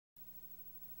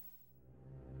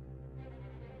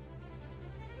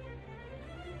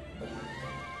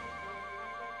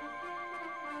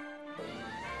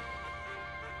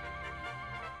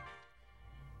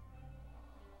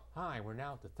9. We're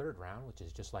now at the third round, which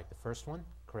is just like the first one.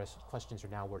 Questions are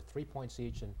now worth 3 points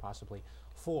each and possibly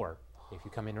 4 if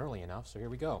you come in early enough. So here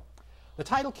we go. The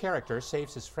title character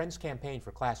saves his friend's campaign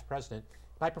for class president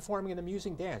by performing an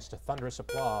amusing dance to thunderous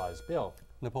applause. Bill?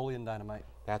 Napoleon Dynamite.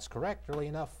 That's correct. Early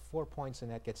enough, 4 points,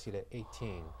 and that gets you to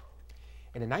 18.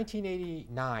 In a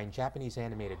 1989 Japanese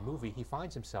animated movie, he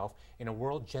finds himself in a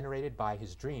world generated by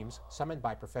his dreams, summoned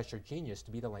by Professor Genius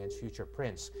to be the land's future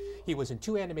prince. He was in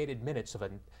 2 animated minutes of a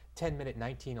 10-minute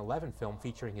 1911 film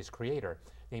featuring his creator.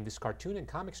 Name this cartoon and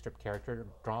comic strip character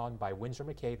drawn by Winsor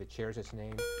McCay that shares its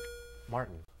name.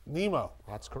 Martin? Nemo.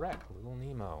 That's correct. Little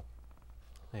Nemo.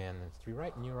 And 3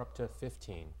 right, and you're up to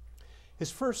 15.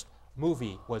 His first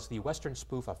movie was the Western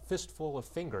spoof A Fistful of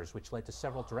Fingers, which led to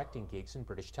several directing gigs in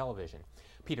British television.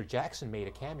 Peter Jackson made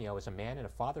a cameo as a man in a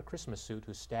Father Christmas suit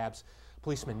who stabs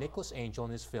policeman Nicholas Angel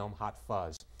in his film Hot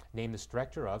Fuzz. Name this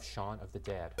director of Shaun of the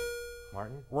Dead.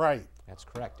 Martin? Wright. That's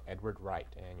correct. Edward Wright.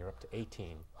 And you're up to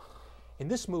 18. In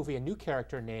this movie, a new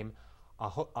character named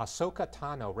Ahsoka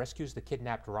Tano rescues the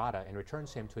kidnapped Rada and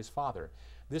returns him to his father.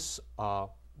 This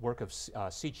work of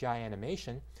CGI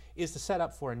animation is the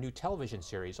setup for a new television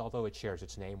series, although it shares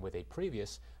its name with a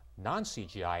previous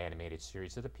non-CGI animated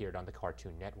series that appeared on the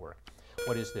Cartoon Network.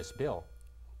 What is this, Bill?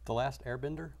 The Last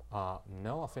Airbender?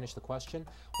 No, I'll finish the question.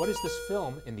 What is this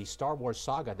film in the Star Wars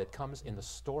saga that comes in the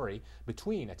story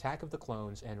between Attack of the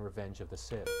Clones and Revenge of the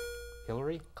Sith?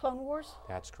 Hillary? Clone Wars?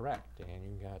 That's correct. And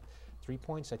you got 3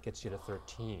 points. That gets you to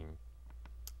 13.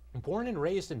 Born and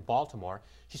raised in Baltimore,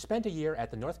 she spent a year at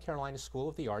the North Carolina School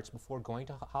of the Arts before going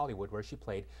to Hollywood, where she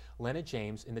played Lena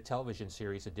James in the television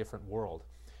series A Different World.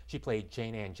 She played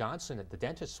Jane Ann Johnson, the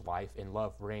dentist's wife, in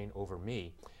Love, Reign Over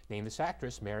Me. Name this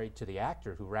actress married to the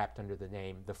actor who rapped under the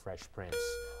name The Fresh Prince.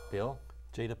 Bill?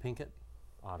 Jada Pinkett?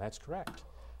 That's correct.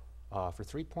 For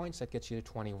 3 points, that gets you to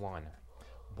 21.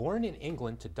 Born in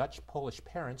England to Dutch-Polish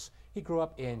parents, he grew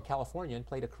up in California and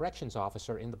played a corrections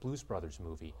officer in the Blues Brothers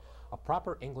movie. A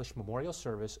proper English memorial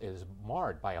service is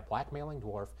marred by a blackmailing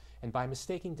dwarf and by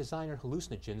mistaking designer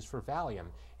hallucinogens for Valium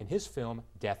in his film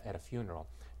Death at a Funeral.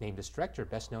 Named as director,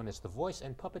 best known as the voice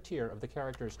and puppeteer of the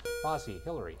characters Fozzie.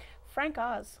 Hillary? Frank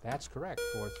Oz. That's correct,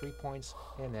 for 3 points,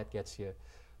 and that gets you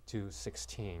to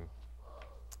 16.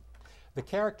 The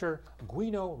character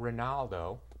Guino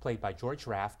Rinaldo, played by George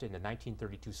Raft in the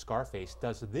 1932 Scarface,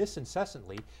 does this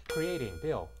incessantly, creating,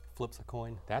 Bill? Flips a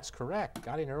coin. That's correct.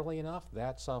 Got in early enough.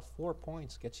 That's 4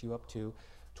 points, gets you up to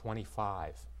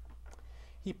 25.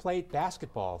 He played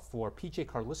basketball for P.J.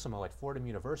 Carlissimo at Fordham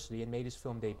University and made his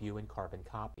film debut in Carbon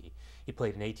Copy. He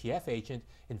played an ATF agent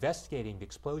investigating the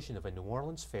explosion of a New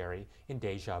Orleans ferry in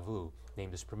Deja Vu.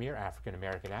 Named as premier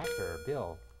African-American actor,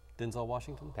 Bill? Denzel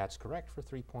Washington? That's correct. For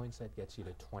 3 points, that gets you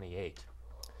to 28.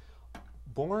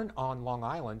 Born on Long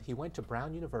Island, he went to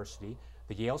Brown University,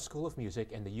 the Yale School of Music,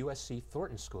 and the USC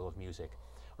Thornton School of Music.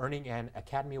 Earning an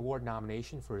Academy Award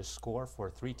nomination for his score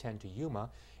for 3:10 to Yuma,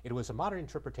 it was a modern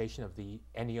interpretation of the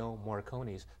Ennio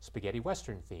Morricone's spaghetti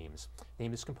western themes.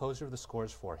 Named as composer of the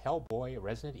scores for Hellboy,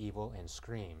 Resident Evil, and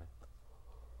Scream.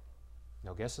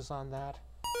 No guesses on that?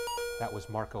 That was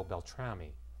Marco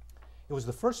Beltrami. It was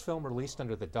the first film released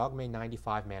under the Dogme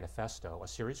 95 Manifesto, a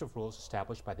series of rules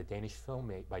established by Danish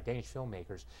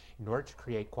filmmakers in order to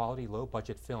create quality,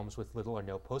 low-budget films with little or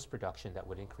no post-production that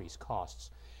would increase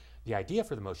costs. The idea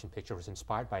for the motion picture was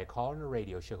inspired by a caller on a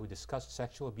radio show who discussed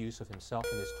sexual abuse of himself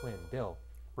and his twin, Bill.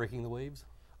 Breaking the Waves?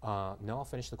 No, I'll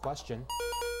finish the question.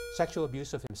 Sexual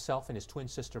abuse of himself and his twin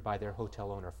sister by their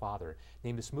hotel owner father.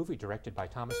 Name this movie directed by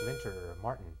Thomas Winter.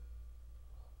 Martin?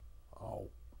 Oh,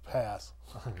 pass.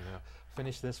 No.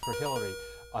 Finish this for Hillary.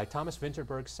 Thomas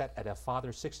Vinterberg set at a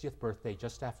father's 60th birthday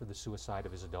just after the suicide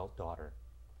of his adult daughter.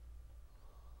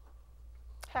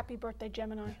 Happy Birthday,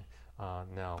 Gemini.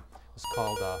 No. It was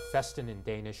called Festen in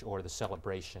Danish, or The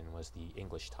Celebration was the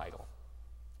English title.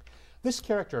 This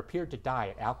character appeared to die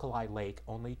at Alkali Lake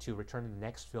only to return in the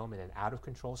next film in an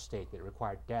out-of-control state that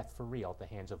required death for real at the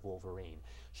hands of Wolverine.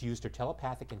 She used her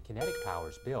telepathic and kinetic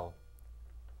powers. Bill?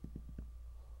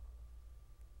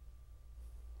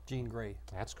 Jean Grey.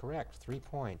 That's correct. 3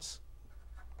 points.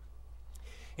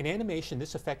 In animation,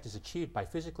 this effect is achieved by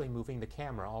physically moving the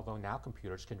camera, although now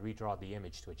computers can redraw the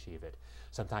image to achieve it.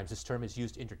 Sometimes this term is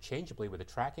used interchangeably with a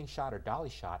tracking shot or dolly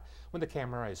shot when the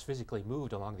camera is physically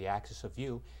moved along the axis of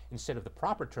view instead of the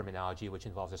proper terminology, which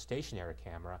involves a stationary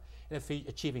camera, and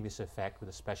achieving this effect with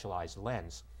a specialized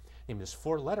lens. Name this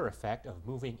 4-letter effect of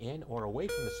moving in or away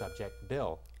from the subject.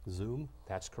 Bill? Zoom.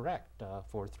 That's correct.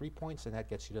 For 3 points, and that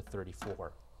gets you to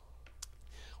 34.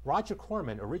 Roger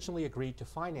Corman originally agreed to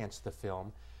finance the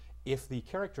film if the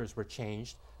characters were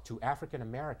changed to African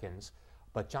Americans,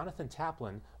 But Jonathan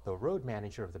Taplin, the road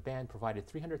manager of the band, provided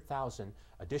 $300,000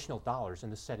 additional dollars,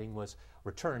 and the setting was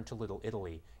Return to Little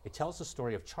Italy. It tells the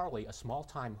story of Charlie, a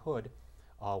small-time hood,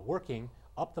 working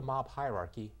up the mob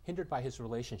hierarchy, hindered by his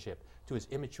relationship to his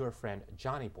immature friend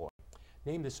Johnny Boy.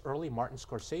 Name this early Martin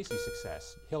Scorsese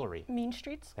success. Hillary. Mean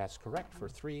Streets. That's correct for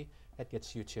 3. That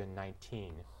gets you to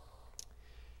 19.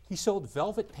 He sold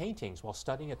velvet paintings while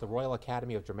studying at the Royal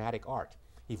Academy of Dramatic Art.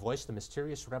 He voiced the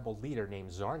mysterious rebel leader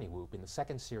named Zarniwoop in the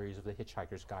second series of the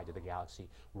Hitchhiker's Guide to the Galaxy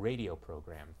radio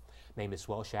program. Name this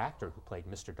Welsh actor who played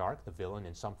Mr. Dark, the villain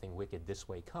in Something Wicked This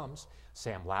Way Comes,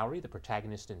 Sam Lowry, the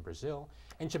protagonist in Brazil,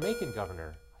 and Jamaican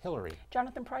governor. Hillary.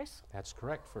 Jonathan Pryce. That's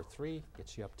correct for 3.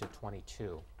 Gets you up to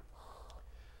 22.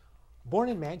 Born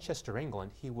in Manchester,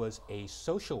 England, he was a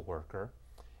social worker,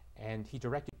 and he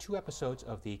directed 2 episodes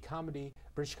of the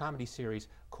British comedy series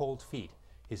Cold Feet.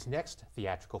 His next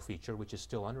theatrical feature, which is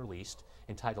still unreleased,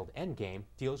 entitled Endgame,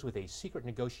 deals with a secret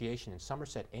negotiation in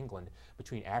Somerset, England,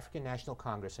 between African National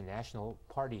Congress and National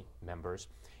Party members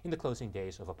in the closing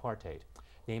days of apartheid.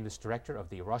 Name this director of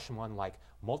the Rashomon-like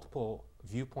multiple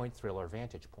viewpoint thriller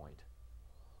Vantage Point.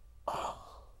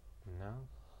 No?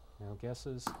 No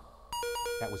guesses?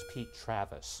 That was Pete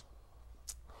Travis.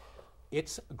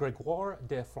 It's Grégoire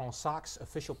de Fronssac's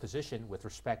official position with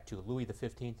respect to Louis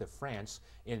XV of France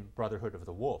in Brotherhood of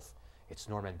the Wolf. It's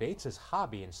Norman Bates's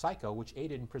hobby in Psycho, which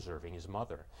aided in preserving his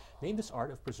mother. Name this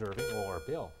art of preserving, or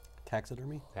Bill.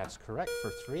 Taxidermy. That's correct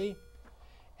for 3.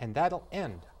 And that'll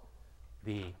end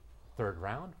the 3rd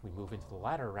round. We move into the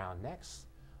latter round next,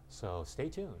 so stay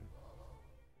tuned.